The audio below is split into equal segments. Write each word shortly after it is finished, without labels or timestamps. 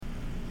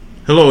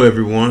Hello,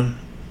 everyone.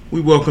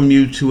 We welcome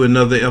you to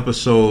another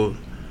episode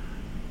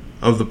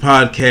of the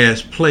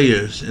podcast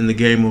Players in the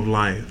Game of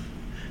Life.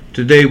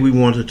 Today, we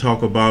want to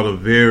talk about a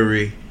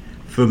very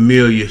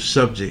familiar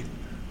subject,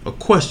 a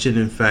question,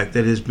 in fact,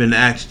 that has been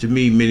asked to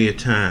me many a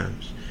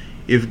times.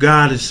 If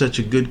God is such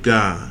a good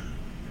God,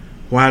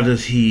 why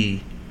does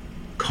He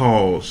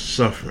cause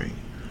suffering?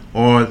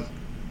 Or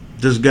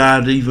does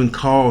God even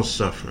cause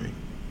suffering?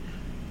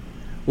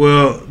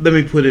 Well, let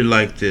me put it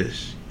like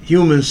this.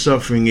 Human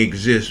suffering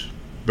exists,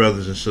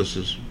 brothers and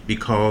sisters,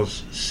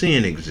 because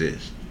sin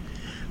exists.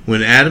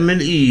 When Adam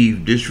and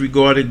Eve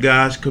disregarded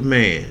God's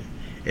command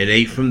and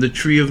ate from the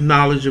tree of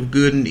knowledge of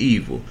good and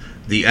evil,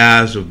 the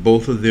eyes of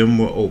both of them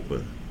were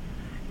open,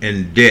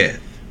 and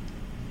death,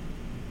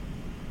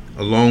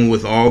 along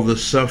with all the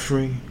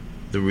suffering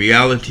the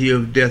reality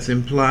of death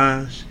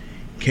implies,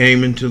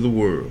 came into the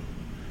world.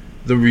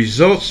 The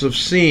results of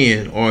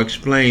sin are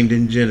explained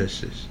in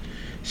Genesis.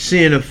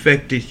 Sin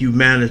affected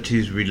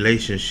humanity's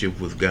relationship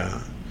with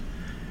God,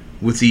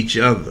 with each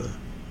other,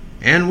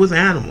 and with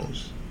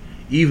animals.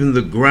 Even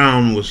the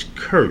ground was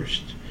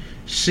cursed.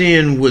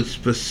 Sin would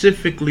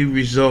specifically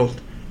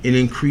result in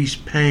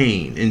increased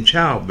pain in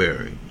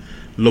childbearing,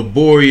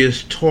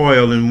 laborious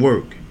toil in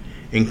work,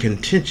 and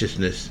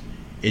contentiousness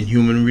in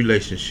human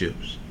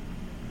relationships.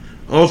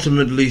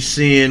 Ultimately,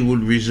 sin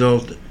would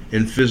result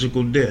in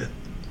physical death.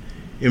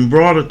 In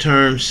broader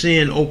terms,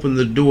 sin opened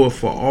the door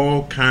for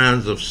all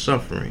kinds of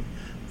suffering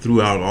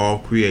throughout all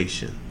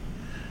creation.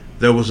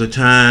 There was a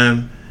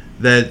time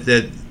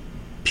that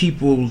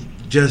people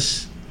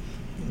just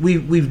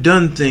we've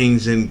done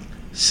things and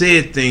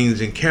said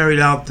things and carried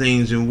out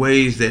things in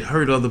ways that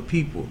hurt other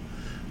people.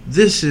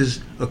 This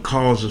is a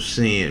cause of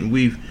sin.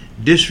 We've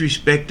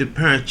disrespected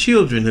parents.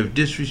 Children have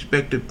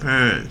disrespected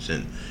parents,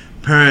 and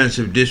parents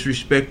have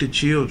disrespected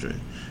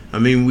children. I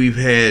mean, we've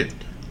had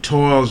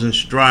toils and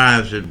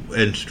strife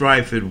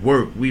at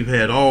work. We've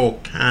had all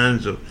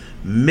kinds of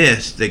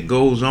mess that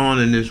goes on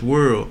in this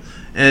world.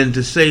 And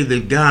to say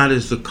that God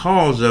is the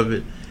cause of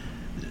it,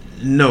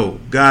 no,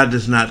 God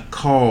does not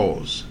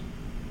cause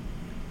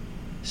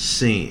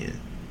sin.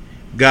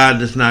 God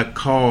does not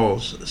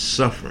cause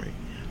suffering.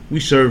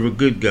 We serve a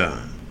good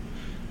God.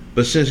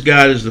 But since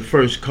God is the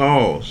first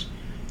cause,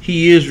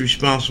 He is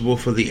responsible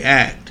for the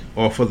act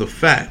or for the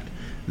fact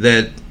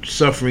that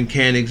suffering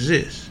can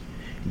exist.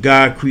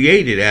 God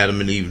created Adam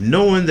and Eve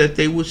knowing that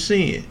they would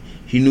sin.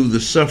 He knew the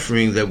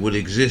suffering that would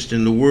exist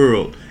in the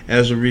world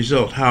as a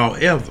result.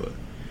 However,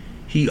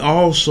 He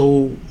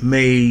also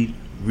made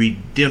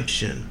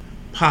redemption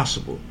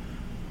possible.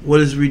 What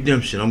is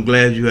redemption? I'm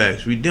glad you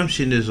asked.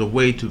 Redemption is a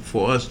way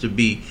for us to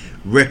be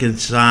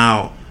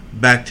reconciled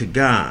back to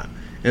God.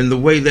 And the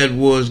way that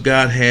was,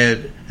 God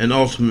had an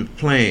ultimate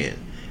plan.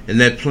 And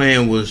that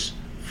plan was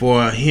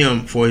for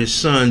His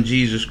Son,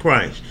 Jesus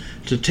Christ,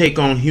 to take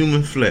on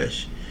human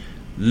flesh,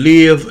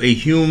 live a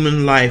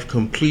human life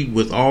complete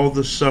with all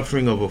the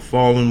suffering of a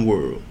fallen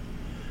world,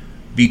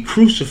 be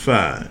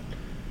crucified,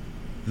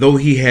 though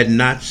He had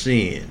not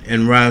sinned,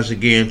 and rise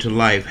again to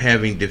life,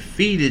 having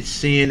defeated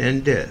sin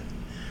and death.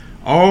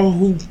 All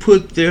who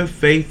put their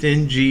faith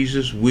in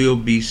Jesus will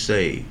be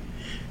saved.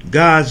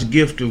 God's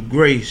gift of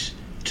grace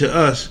to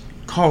us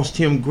cost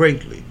Him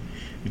greatly.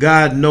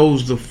 God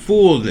knows the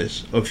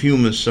fullness of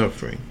human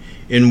suffering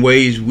in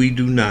ways we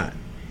do not.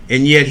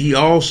 And yet He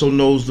also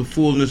knows the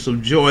fullness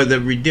of joy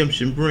that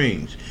redemption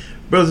brings.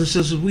 Brothers and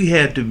sisters, we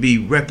had to be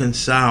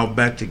reconciled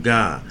back to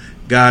God.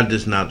 God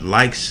does not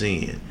like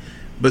sin.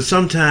 But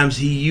sometimes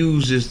He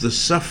uses the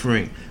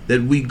suffering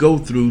that we go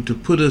through to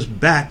put us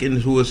back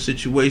into a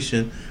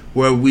situation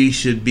where we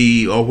should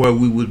be, or where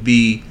we would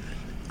be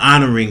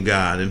honoring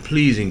God and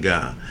pleasing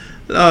God.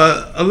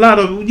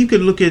 You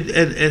could look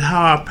at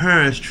how our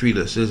parents treat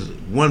us as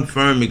one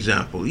firm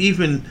example.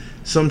 Even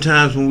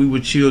sometimes when we were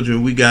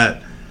children, we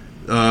got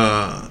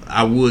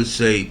I would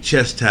say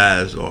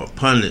chastised or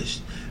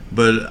punished,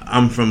 but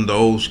I'm from the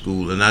old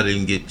school and I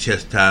didn't get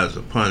chastised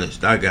or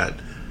punished. I got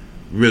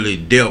really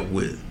dealt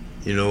with.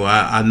 You know,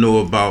 I know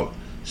about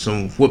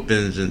some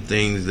whoopings and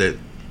things that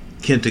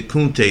Kenta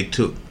Kunte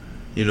took.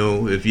 You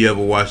know, if you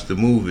ever watched the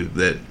movie,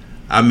 that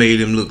I made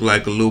him look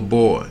like a little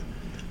boy.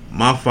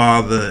 My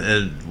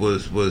father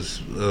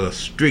was a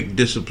strict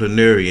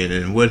disciplinarian,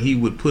 and what he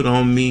would put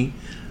on me,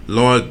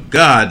 Lord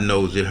God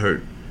knows it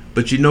hurt.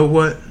 But you know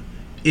what?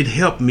 It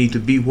helped me to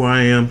be where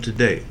I am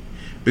today.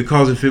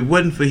 Because if it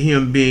wasn't for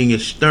him being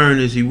as stern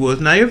as he was,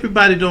 now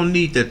everybody don't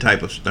need that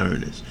type of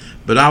sternness,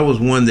 but I was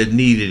one that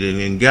needed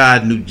it, and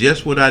God knew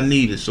just what I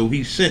needed, so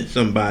He sent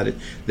somebody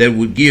that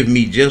would give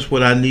me just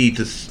what I need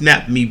to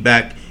snap me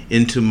back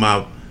into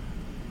my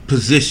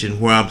position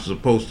where I'm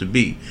supposed to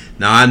be.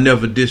 Now, I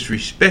never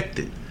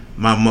disrespected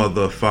my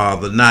mother or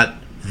father, not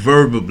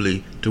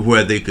verbally to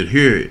where they could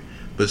hear it,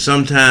 but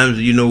sometimes,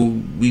 you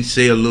know, we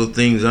say a little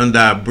things under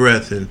our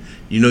breath, and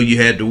you know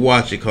you had to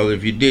watch it, because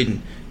if you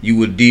didn't, you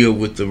would deal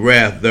with the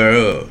wrath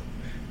thereof.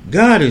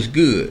 God is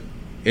good,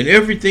 and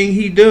everything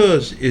He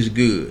does is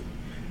good.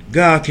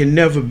 God can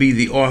never be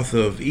the author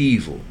of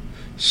evil.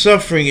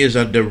 Suffering is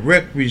a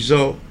direct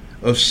result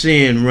of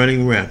sin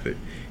running rampant.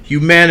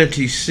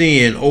 Humanity's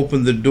sin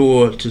opened the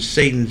door to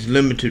Satan's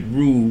limited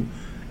rule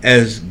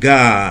as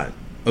God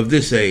of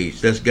this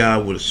age. That's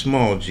God with a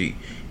small g.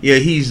 Yeah,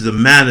 he's the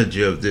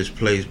manager of this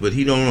place, but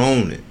he don't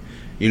own it.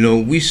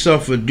 We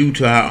suffer due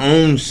to our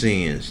own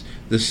sins,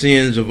 the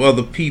sins of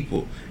other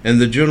people, and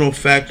the general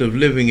fact of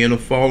living in a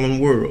fallen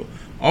world.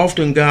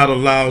 Often God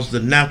allows the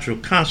natural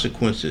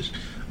consequences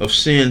of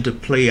sin to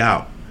play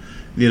out.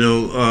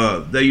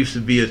 There used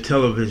to be a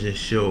television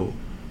show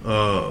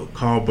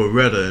called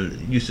Beretta, and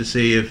it used to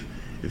say,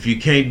 if you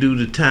can't do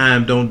the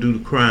time, don't do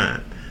the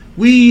crime.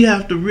 We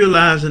have to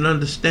realize and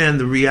understand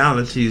the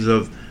realities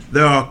of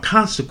there are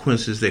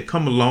consequences that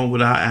come along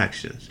with our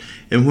actions.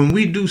 And when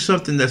we do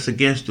something that's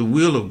against the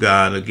will of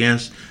God,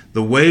 against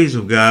the ways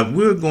of God,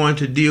 we're going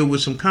to deal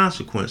with some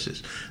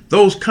consequences.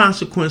 Those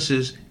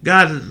consequences,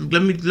 God,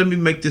 let me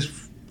make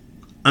this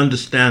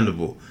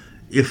understandable,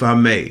 if I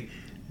may.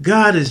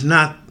 God is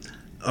not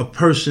a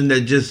person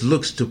that just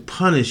looks to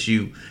punish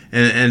you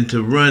and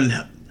to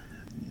run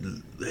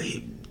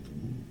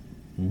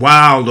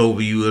wild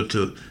over you, or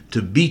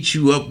to beat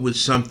you up with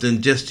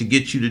something just to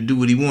get you to do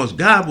what he wants.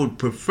 God would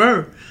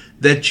prefer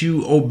that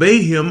you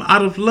obey him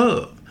out of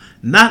love,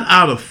 not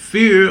out of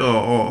fear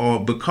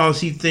or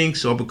because he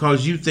thinks, or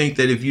because you think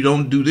that if you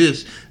don't do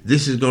this,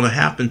 this is going to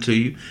happen to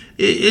you.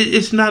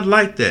 It's not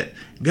like that.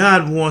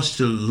 God wants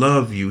to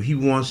love you. He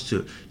wants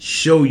to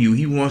show you.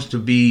 He wants to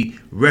be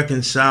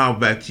reconciled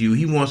back to you.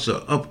 He wants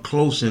an up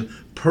close and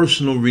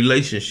personal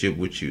relationship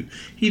with you.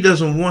 He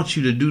doesn't want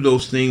you to do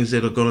those things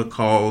that are going to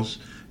cause,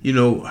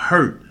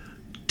 hurt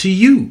to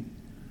you.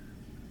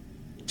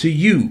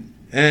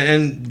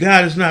 And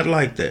God is not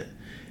like that.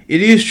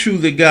 It is true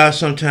that God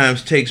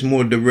sometimes takes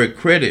more direct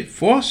credit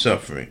for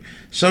suffering.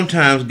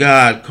 Sometimes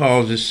God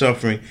causes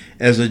suffering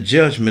as a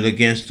judgment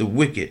against the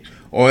wicked,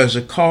 or as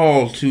a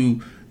call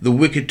to the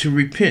wicked to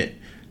repent,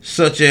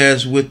 such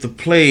as with the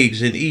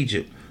plagues in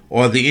Egypt,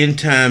 or the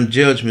end-time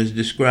judgments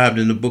described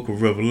in the book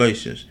of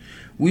Revelations.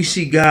 We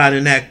see God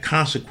enact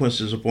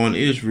consequences upon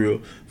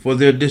Israel for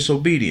their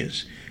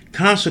disobedience.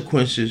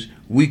 Consequences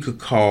we could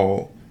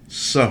call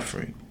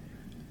suffering.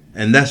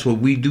 And that's what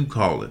we do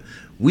call it.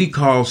 We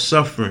call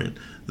suffering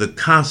the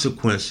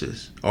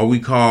consequences, or we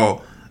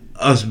call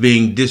us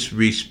being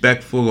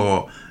disrespectful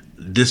or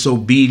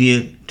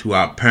disobedient to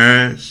our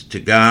parents, to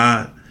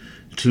God,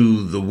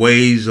 to the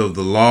ways of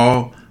the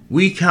law.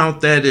 We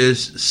count that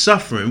as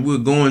suffering. We're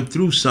going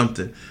through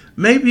something.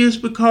 Maybe it's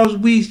because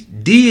we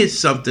did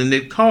something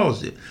that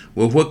caused it.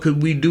 Well, what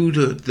could we do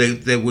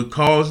that would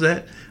cause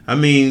that? I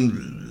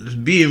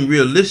mean, being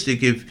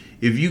realistic, if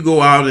you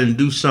go out and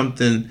do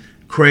something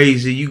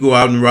crazy, you go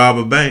out and rob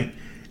a bank,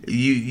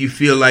 you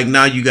feel like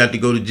now you got to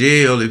go to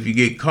jail if you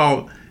get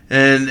caught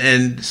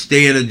and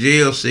stay in a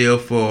jail cell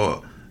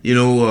for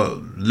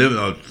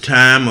a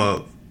time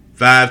of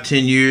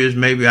 5-10 years,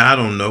 maybe, I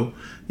don't know,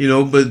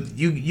 but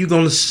you're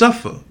going to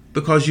suffer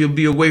because you'll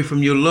be away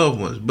from your loved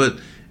ones. But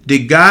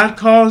did God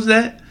cause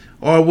that,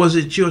 or was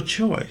it your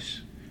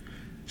choice?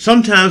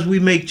 Sometimes we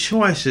make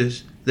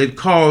choices that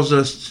cause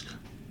us,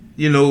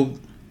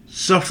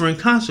 suffering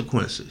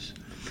consequences.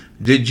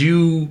 Did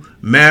you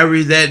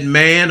marry that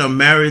man or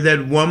marry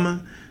that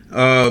woman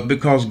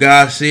because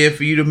God said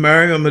for you to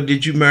marry them, or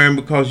did you marry him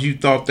because you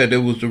thought that it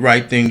was the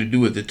right thing to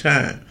do at the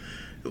time?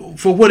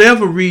 For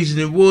whatever reason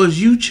it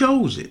was, you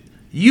chose it.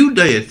 You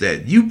did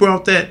that. You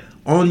brought that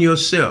on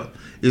yourself.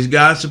 Is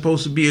God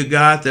supposed to be a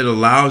God that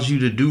allows you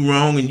to do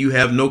wrong and you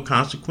have no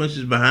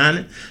consequences behind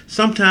it?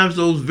 Sometimes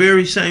those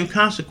very same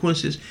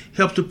consequences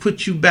help to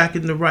put you back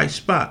in the right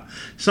spot.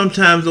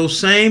 Sometimes those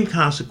same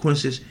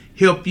consequences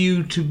help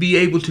you to be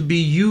able to be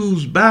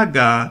used by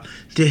God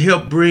to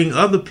help bring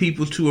other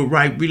people to a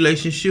right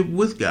relationship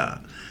with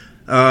God.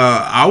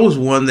 I was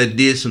one that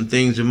did some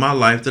things in my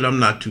life that I'm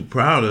not too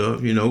proud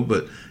of,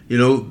 but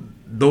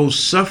those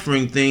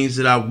suffering things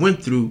that I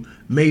went through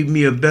made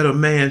me a better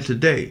man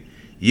today.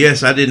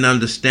 Yes, I didn't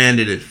understand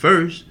it at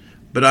first,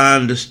 but I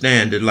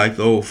understand it, like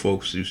the old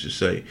folks used to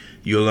say.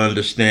 You'll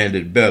understand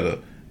it better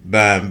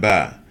by and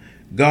by.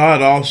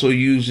 God also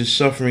uses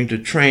suffering to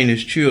train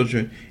his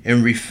children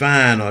and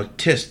refine or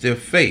test their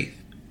faith.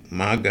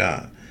 My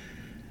God.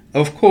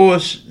 Of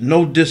course,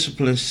 no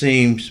discipline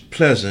seems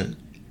pleasant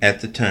at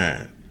the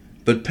time,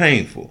 but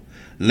painful.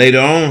 Later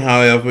on,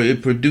 however,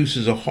 it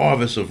produces a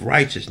harvest of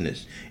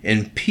righteousness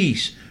and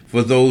peace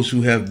for those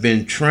who have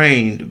been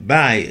trained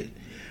by it.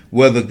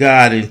 Whether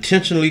God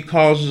intentionally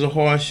causes a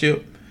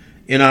hardship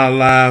in our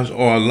lives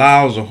or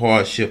allows a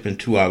hardship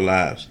into our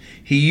lives,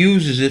 he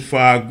uses it for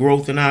our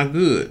growth and our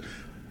good.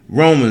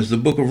 Romans, the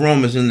book of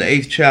Romans in the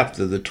 8th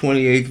chapter, the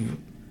 28th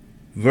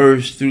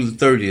verse through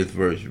the 30th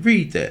verse.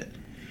 Read that.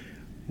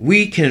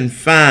 We can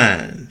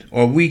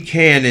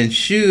and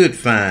should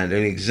find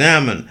and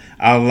examine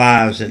our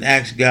lives and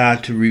ask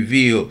God to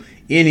reveal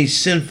any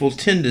sinful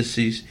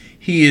tendencies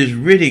he is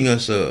ridding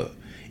us of.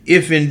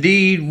 If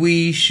indeed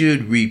we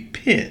should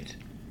repent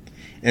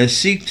and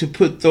seek to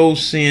put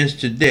those sins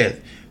to death,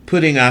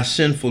 putting our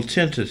sinful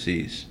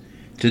tendencies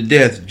to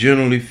death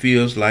generally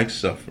feels like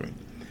suffering.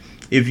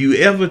 If you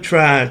ever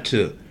try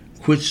to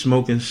Quit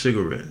smoking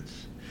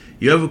cigarettes.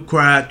 You ever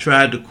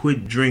tried to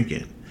quit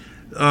drinking?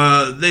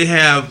 They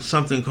have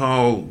something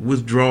called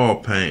withdrawal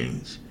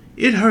pains.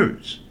 It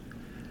hurts,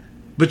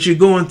 but you're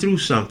going through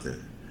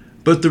something.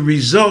 But the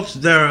results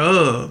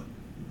thereof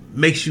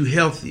makes you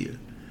healthier.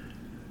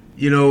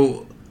 You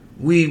know,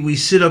 we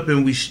sit up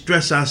and we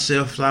stress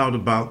ourselves out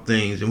about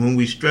things, and when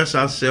we stress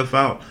ourselves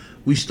out,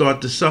 we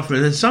start to suffer.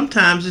 And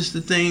sometimes it's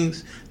the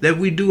things that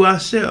we do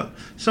ourselves.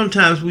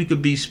 Sometimes we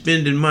could be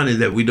spending money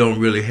that we don't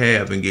really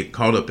have and get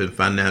caught up in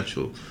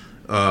financial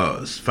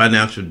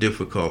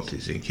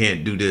difficulties and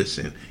can't do this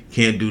and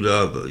can't do the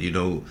other. You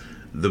know,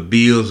 the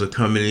bills are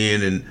coming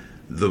in and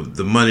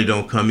the money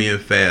don't come in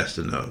fast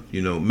enough.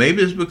 You know,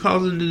 maybe it's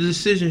because of the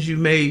decisions you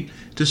made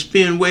to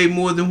spend way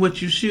more than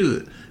what you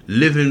should,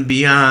 living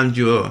beyond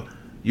your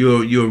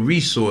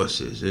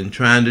resources and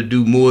trying to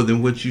do more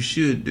than what you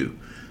should do.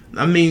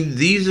 I mean,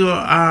 these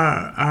are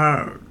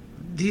our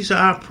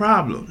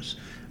problems.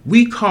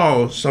 We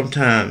cause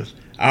sometimes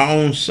our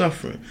own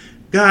suffering.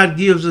 God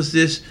gives us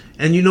this,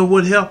 and you know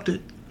what helped it?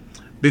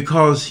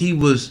 Because he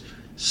was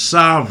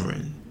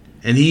sovereign,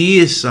 and he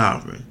is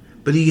sovereign.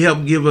 But he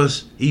did give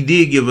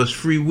us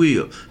free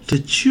will to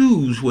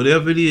choose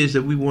whatever it is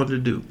that we want to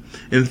do.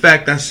 In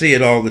fact, I say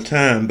it all the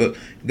time, but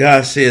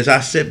God says, I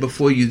set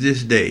before you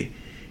this day,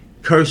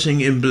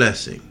 cursing and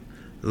blessing,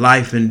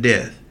 life and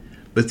death.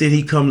 But then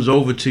he comes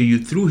over to you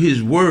through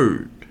his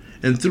word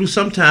and through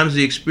sometimes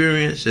the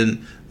experience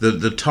and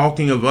the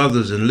talking of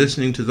others and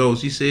listening to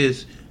those. He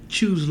says,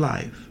 choose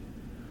life.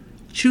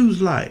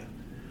 Choose life.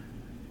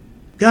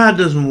 God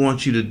doesn't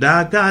want you to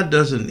die. God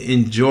doesn't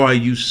enjoy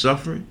you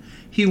suffering.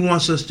 He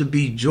wants us to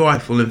be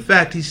joyful. In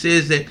fact, he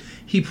says that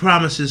he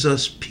promises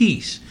us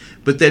peace,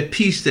 but that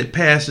peace that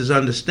passes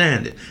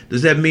understanding.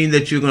 Does that mean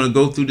that you're going to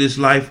go through this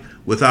life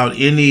without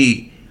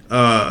any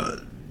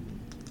kind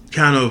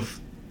of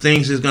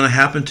things that's going to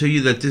happen to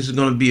you, that this is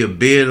going to be a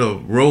bed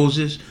of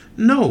roses?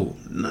 No.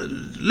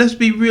 Let's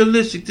be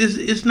realistic.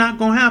 It's not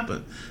going to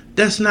happen.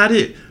 That's not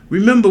it.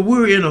 Remember,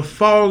 we're in a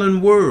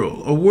fallen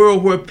world, a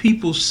world where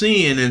people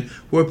sin and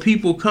where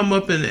people come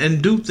up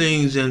and do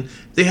things and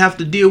they have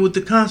to deal with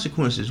the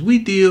consequences. We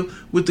deal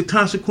with the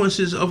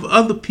consequences of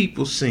other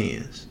people's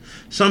sins.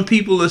 Some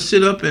people will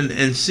sit up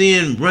and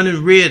sin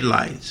running red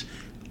lights,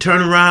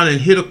 turn around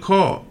and hit a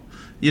car,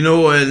 you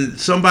know, and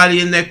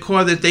somebody in that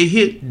car that they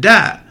hit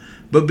died.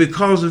 But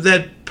because of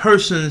that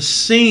person's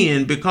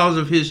sin, because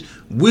of his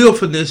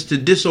willfulness to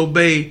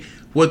disobey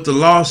what the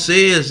law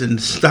says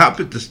and stop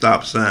at the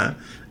stop sign,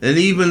 and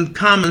even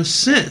common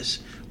sense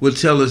will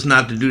tell us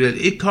not to do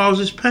that, it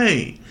causes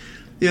pain.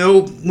 You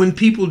know, when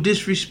people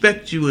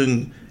disrespect you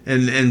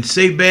and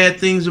say bad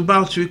things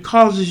about you, it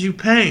causes you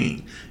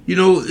pain. You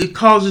know, it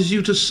causes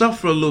you to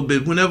suffer a little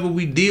bit whenever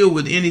we deal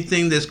with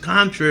anything that's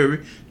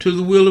contrary to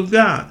the will of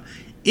God.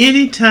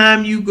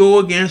 Anytime you go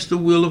against the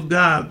will of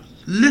God,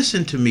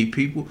 listen to me,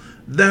 people,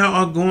 there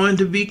are going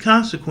to be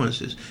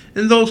consequences.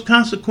 And those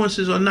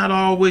consequences are not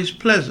always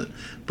pleasant.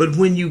 But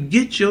when you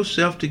get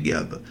yourself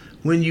together,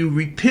 when you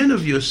repent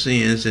of your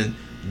sins and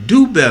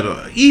do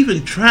better,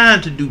 even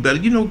trying to do better,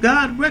 you know,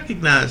 God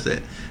recognizes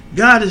that.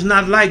 God is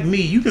not like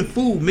me. You can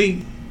fool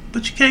me,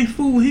 but you can't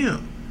fool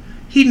him.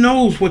 He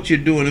knows what you're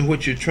doing and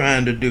what you're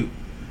trying to do.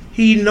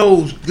 He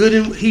knows good,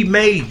 and he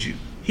made you.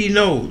 He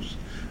knows.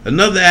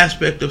 Another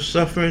aspect of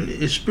suffering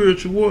is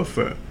spiritual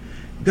warfare.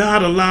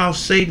 God allows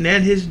Satan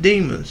and his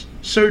demons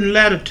certain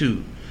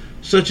latitude,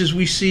 such as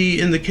we see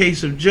in the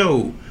case of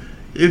Job.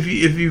 If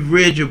you've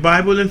read your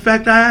Bible, in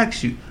fact, I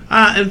ask you,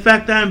 I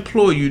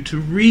implore you to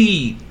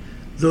read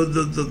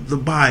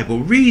the Bible.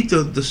 Read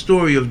the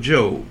story of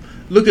Job.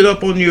 Look it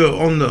up on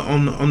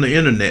the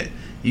internet.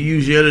 You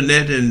use your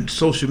internet and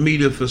social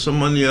media for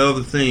some of the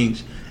other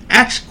things.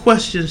 Ask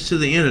questions to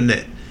the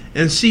internet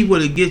and see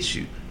what it gets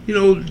you. You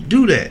know,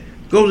 do that.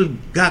 Go to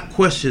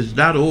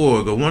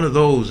gotquestions.org or one of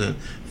those and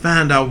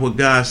find out what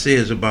God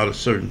says about a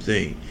certain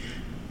thing.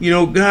 You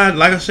know, God,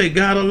 like I say,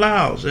 God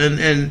allows.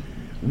 And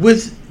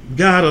with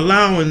God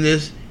allowing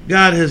this,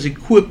 God has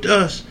equipped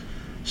us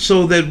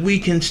so that we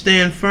can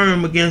stand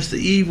firm against the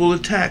evil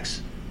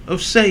attacks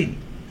of Satan.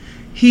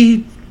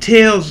 He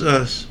tells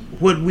us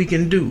what we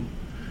can do.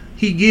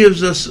 He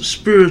gives us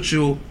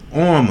spiritual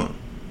armor,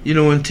 you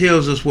know, and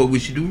tells us what we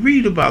should do.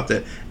 Read about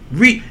that.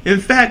 In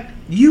fact,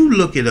 you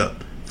look it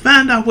up.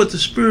 Find out what the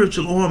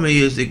spiritual armor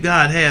is that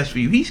God has for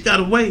you. He's got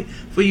a way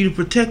for you to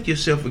protect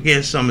yourself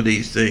against some of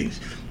these things.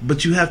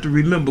 But you have to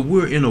remember,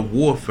 we're in a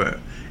warfare.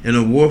 In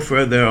a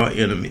warfare, there are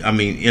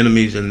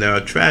enemies, and there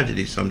are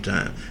tragedies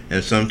sometimes,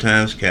 and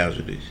sometimes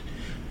casualties.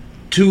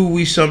 2,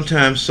 we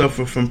sometimes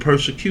suffer from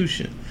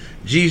persecution.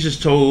 Jesus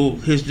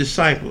told his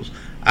disciples,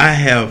 I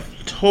have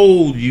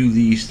told you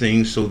these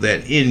things so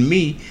that in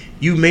me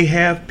you may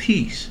have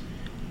peace.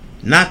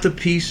 Not the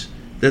peace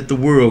that the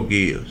world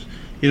gives.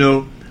 You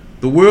know,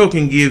 the world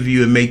can give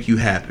you and make you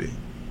happy.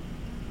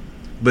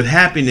 But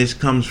happiness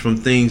comes from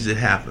things that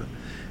happen.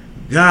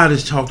 God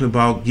is talking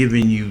about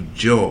giving you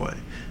joy.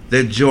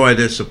 that joy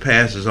that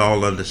surpasses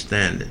all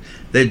understanding,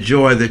 that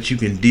joy that you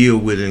can deal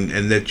with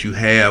and that you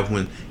have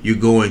when you're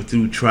going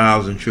through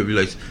trials and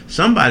tribulations.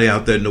 Somebody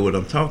out there know what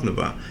I'm talking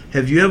about.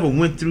 Have you ever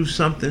went through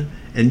something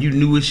and you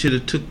knew it should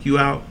have took you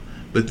out,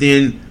 but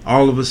then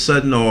all of a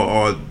sudden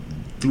or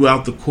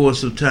throughout the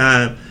course of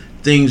time,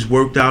 things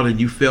worked out and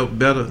you felt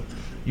better?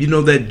 You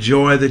know that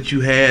joy that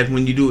you had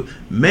when you do it?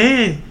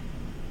 Man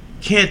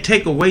can't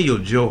take away your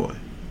joy,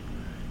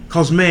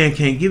 because man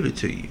can't give it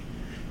to you.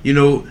 You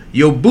know,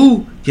 your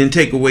boo can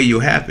take away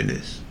your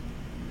happiness,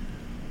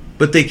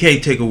 but they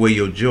can't take away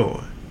your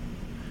joy.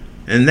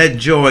 And that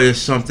joy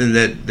is something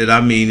that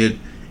I mean,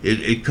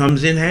 it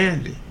comes in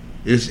handy.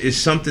 It's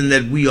something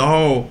that we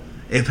all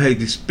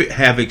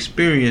have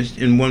experienced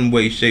in one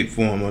way, shape,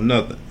 form, or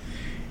another.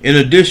 In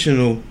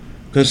additional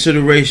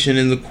consideration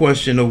in the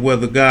question of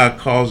whether God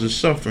causes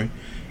suffering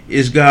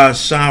is God's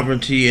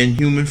sovereignty and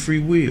human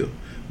free will.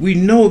 We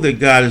know that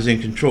God is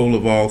in control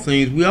of all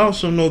things. We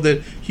also know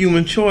that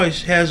human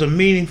choice has a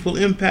meaningful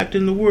impact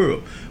in the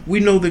world.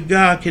 We know that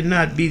God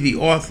cannot be the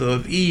author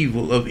of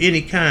evil of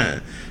any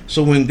kind.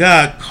 So when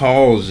God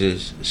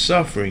causes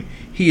suffering,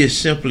 he is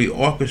simply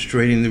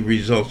orchestrating the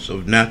results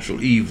of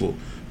natural evil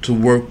to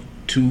work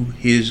to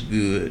his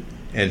good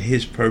and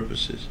his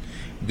purposes.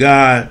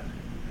 God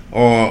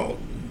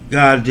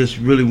just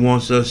really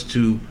wants us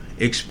to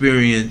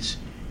experience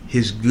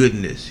his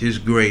goodness, his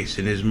grace,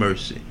 and his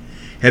mercy.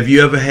 Have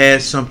you ever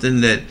had something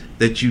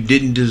that you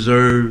didn't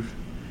deserve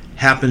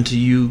happen to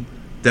you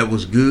that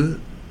was good?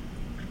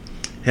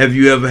 Have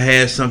you ever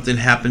had something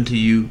happen to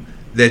you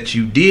that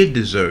you did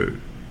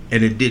deserve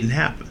and it didn't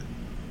happen?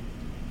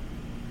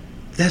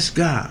 That's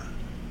God.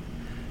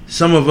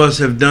 Some of us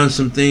have done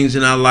some things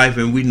in our life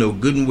and we know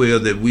good and well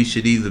that we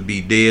should either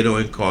be dead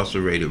or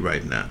incarcerated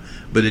right now,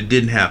 but it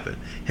didn't happen.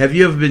 Have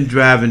you ever been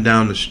driving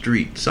down the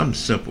street, something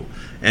simple,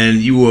 and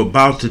you were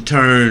about to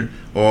turn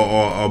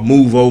or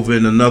move over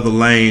in another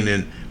lane,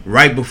 and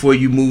right before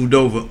you moved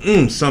over,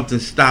 something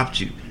stopped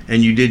you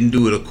and you didn't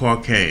do it? A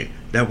car came.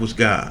 That was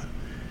God.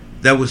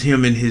 That was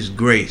him in his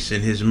grace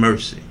and his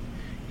mercy,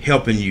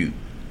 helping you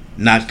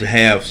not to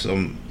have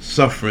some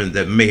suffering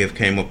that may have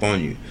came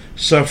upon you.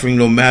 Suffering,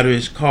 no matter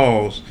its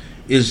cause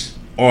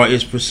or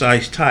its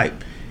precise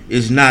type,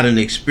 is not an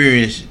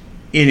experience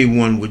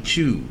anyone would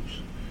choose.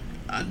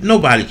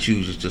 Nobody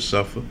chooses to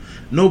suffer.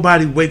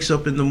 Nobody wakes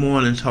up in the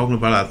morning talking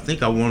about, I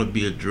think I want to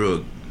be a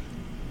drug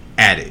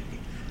addict.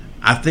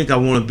 I think I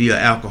want to be an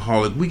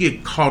alcoholic. We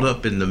get caught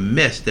up in the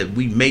mess that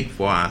we make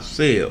for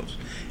ourselves,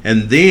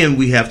 and then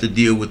we have to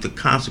deal with the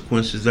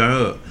consequences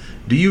thereof.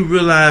 Do you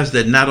realize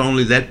that not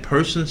only that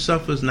person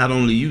suffers, not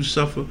only you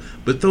suffer,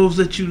 but those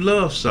that you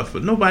love suffer?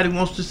 Nobody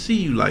wants to see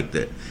you like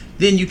that.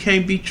 Then you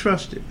can't be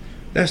trusted.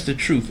 That's the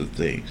truth of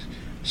things.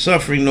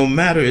 Suffering, no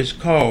matter its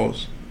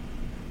cause,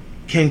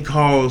 can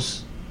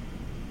cause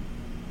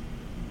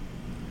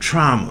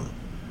trauma.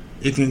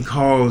 It can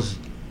cause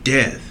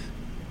death.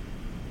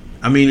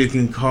 I mean, it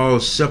can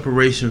cause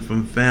separation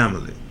from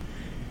family.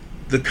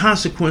 The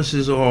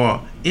consequences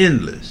are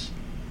endless.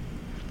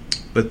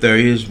 But there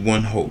is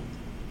one hope.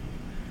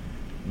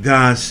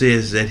 God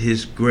says that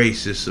his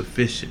grace is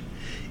sufficient.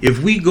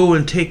 If we go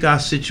and take our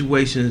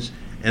situations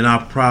and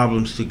our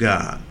problems to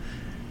God,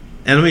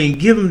 and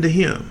give them to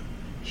him,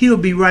 he'll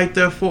be right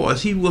there for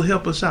us. He will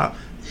help us out.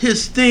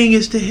 His thing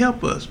is to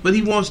help us, but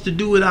he wants to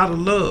do it out of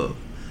love.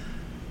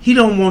 He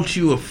don't want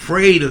you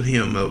afraid of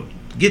him or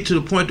get to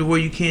the point to where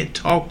you can't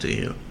talk to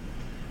him.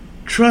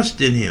 Trust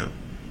in him.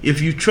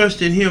 If you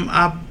trust in him,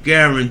 I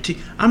guarantee.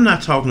 I'm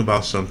not talking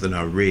about something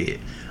I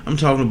read. I'm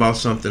talking about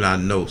something I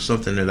know,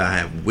 something that I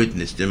have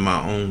witnessed in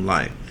my own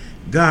life.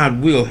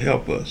 God will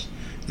help us.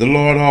 The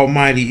Lord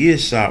Almighty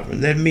is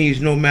sovereign. That means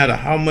no matter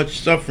how much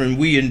suffering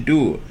we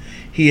endure,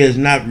 he has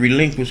not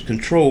relinquished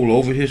control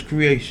over his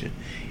creation.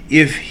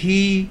 If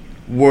he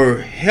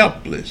were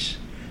helpless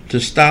to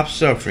stop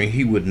suffering,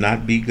 he would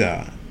not be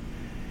God.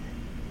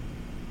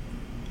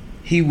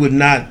 He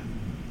wouldn't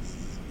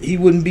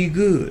be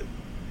good.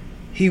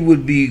 He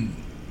would be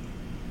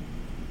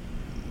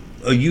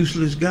a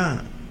useless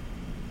God.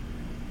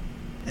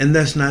 And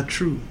that's not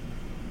true.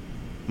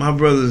 My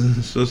brothers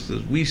and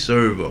sisters, we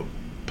serve a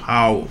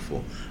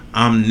powerful,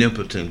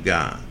 omnipotent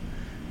God.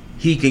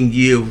 He can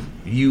give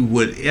you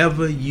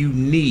whatever you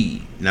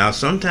need. Now,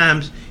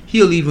 sometimes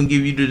he'll even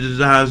give you the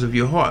desires of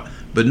your heart.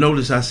 But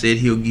notice I said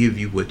he'll give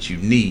you what you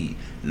need,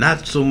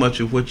 not so much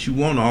of what you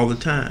want all the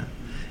time.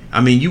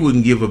 You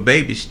wouldn't give a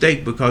baby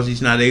steak because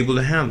he's not able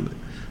to handle it.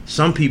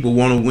 Some people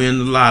want to win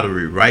the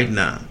lottery right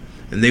now,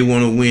 and they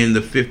want to win the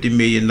 $50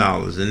 million,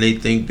 and they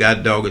think,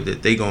 God dog it,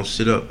 that they going to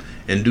sit up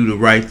and do the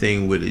right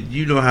thing with it.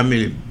 You know how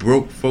many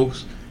broke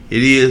folks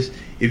it is?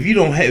 If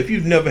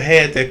you've never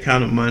had that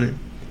kind of money,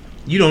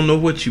 you don't know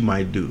what you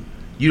might do.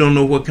 You don't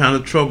know what kind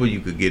of trouble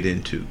you could get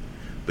into.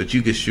 But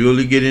you could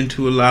surely get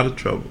into a lot of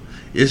trouble.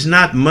 It's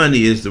not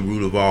money is the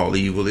root of all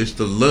evil. It's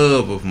the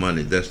love of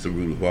money that's the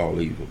root of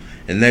all evil.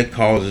 And that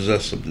causes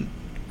us some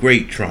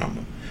great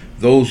trauma.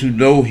 Those who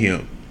know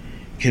him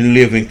can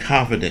live in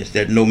confidence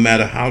that no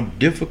matter how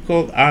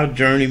difficult our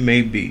journey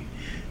may be,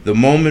 The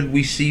moment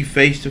we see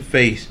face to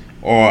face,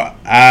 our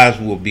eyes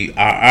will be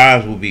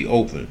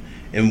open,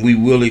 and we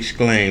will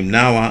exclaim,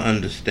 "Now I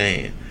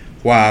understand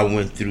why I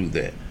went through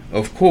that."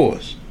 Of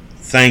course,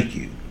 thank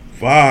you,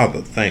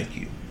 Father, thank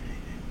you.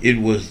 It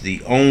was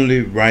the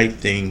only right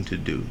thing to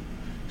do.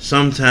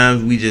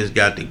 Sometimes we just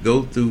got to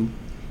go through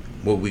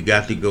what we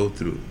got to go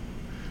through.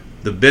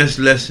 The best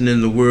lesson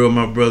in the world,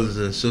 my brothers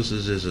and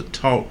sisters, is a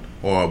taught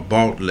or a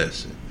bought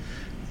lesson.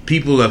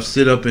 People have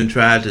stood up and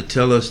tried to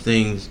tell us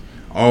things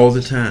all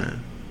the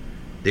time.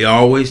 They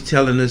always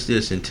telling us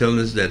this and telling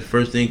us that.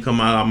 First thing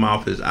come out of our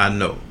mouth is, "I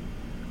know,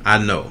 I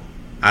know,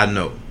 I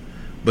know."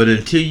 But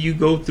until you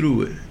go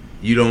through it,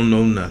 you don't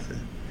know nothing.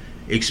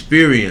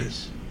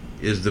 Experience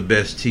is the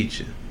best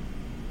teacher.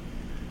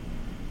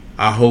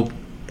 I hope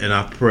and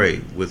I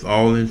pray with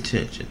all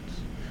intentions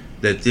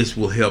that this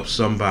will help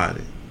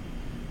somebody.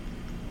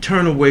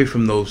 Turn away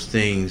from those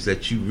things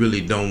that you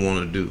really don't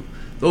want to do.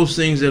 Those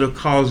things that are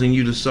causing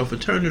you to suffer,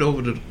 turn it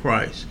over to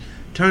Christ.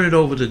 Turn it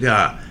over to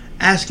God.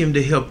 Ask Him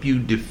to help you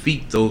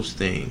defeat those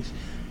things.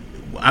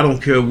 I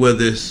don't care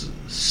whether it's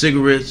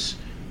cigarettes,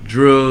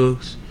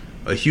 drugs,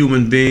 a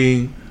human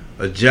being,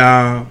 a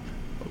job,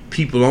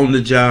 people on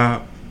the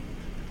job.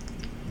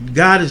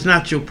 God is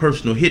not your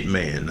personal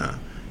hitman now.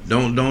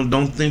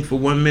 Don't think for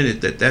 1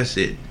 minute that that's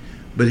it.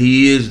 But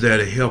He is there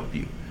to help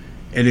you.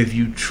 And if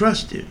you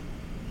trust Him,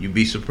 you'd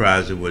be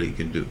surprised at what He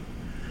can do.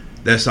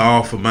 That's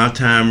all for my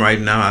time right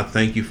now. I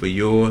thank you for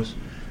yours.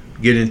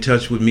 Get in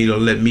touch with me to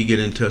let me get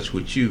in touch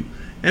with you.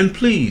 And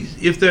please,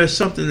 if there's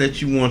something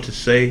that you want to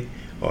say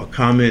or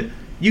comment,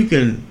 you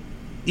can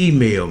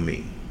email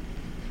me.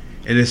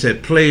 And it's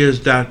at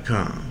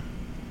players.com.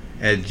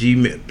 At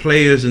Gmail,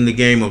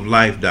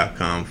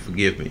 playersinthegameoflife.com,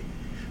 forgive me.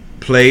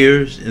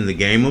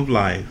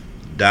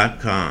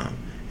 Playersinthegameoflife.com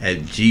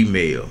at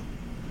Gmail,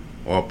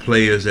 or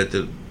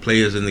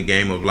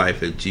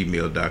playersinthegameoflife at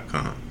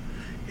gmail.com.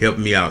 Help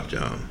me out,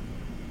 y'all.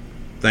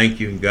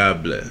 Thank you and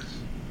God bless.